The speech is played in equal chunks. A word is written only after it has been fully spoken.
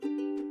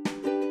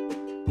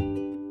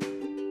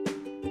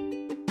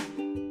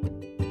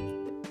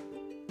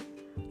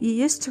You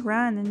used to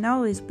run and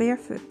always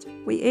barefoot.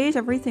 We ate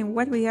everything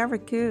what we ever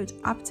could,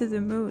 up to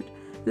the mood.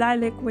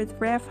 Lilac with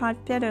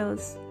red-hot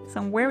petals,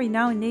 some very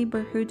known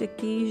neighborhood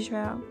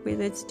acacia with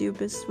its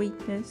dubious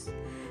sweetness,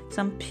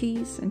 some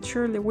peas and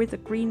surely with the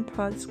green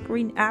pods,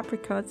 green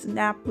apricots and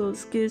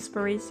apples,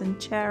 gooseberries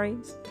and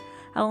cherries,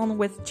 along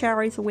with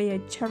cherries we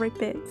ate cherry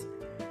bits,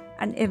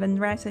 and even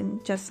resin,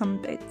 just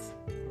some bits.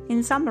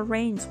 In summer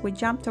rains, we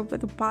jumped over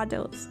the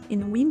puddles.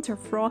 In winter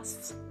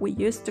frosts, we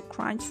used to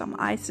crunch some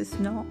icy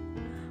snow.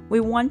 We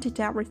wanted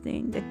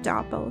everything that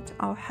doubled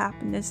our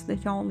happiness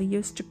that only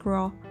used to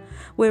grow.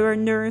 We were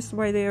nursed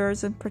by the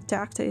earth and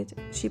protected.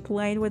 She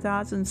played with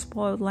us and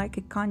spoiled like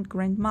a kind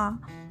grandma,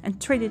 and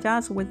treated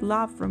us with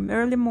love from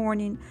early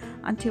morning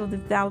until the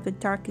velvet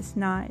darkest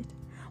night.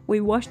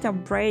 We washed our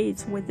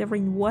braids with the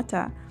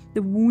rainwater.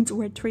 The wounds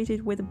were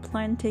treated with a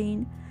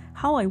plantain.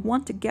 How I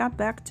want to get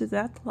back to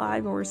that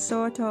life, or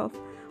sort of.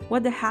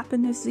 What the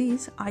happiness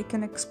is, I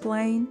can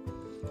explain.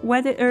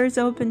 Where the earth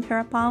opened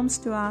her palms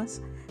to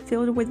us,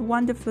 filled with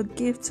wonderful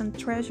gifts and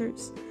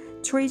treasures,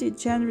 treated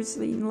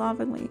generously and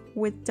lovingly,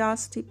 with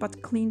dusty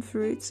but clean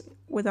fruits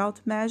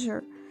without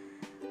measure.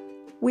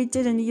 We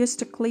didn't used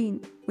to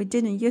clean, we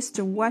didn't used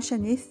to wash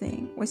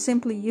anything, we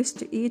simply used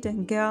to eat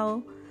and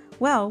go.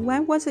 Well,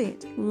 when was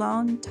it?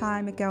 Long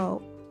time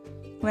ago,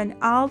 when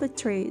all the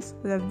trees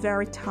were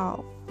very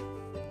tall.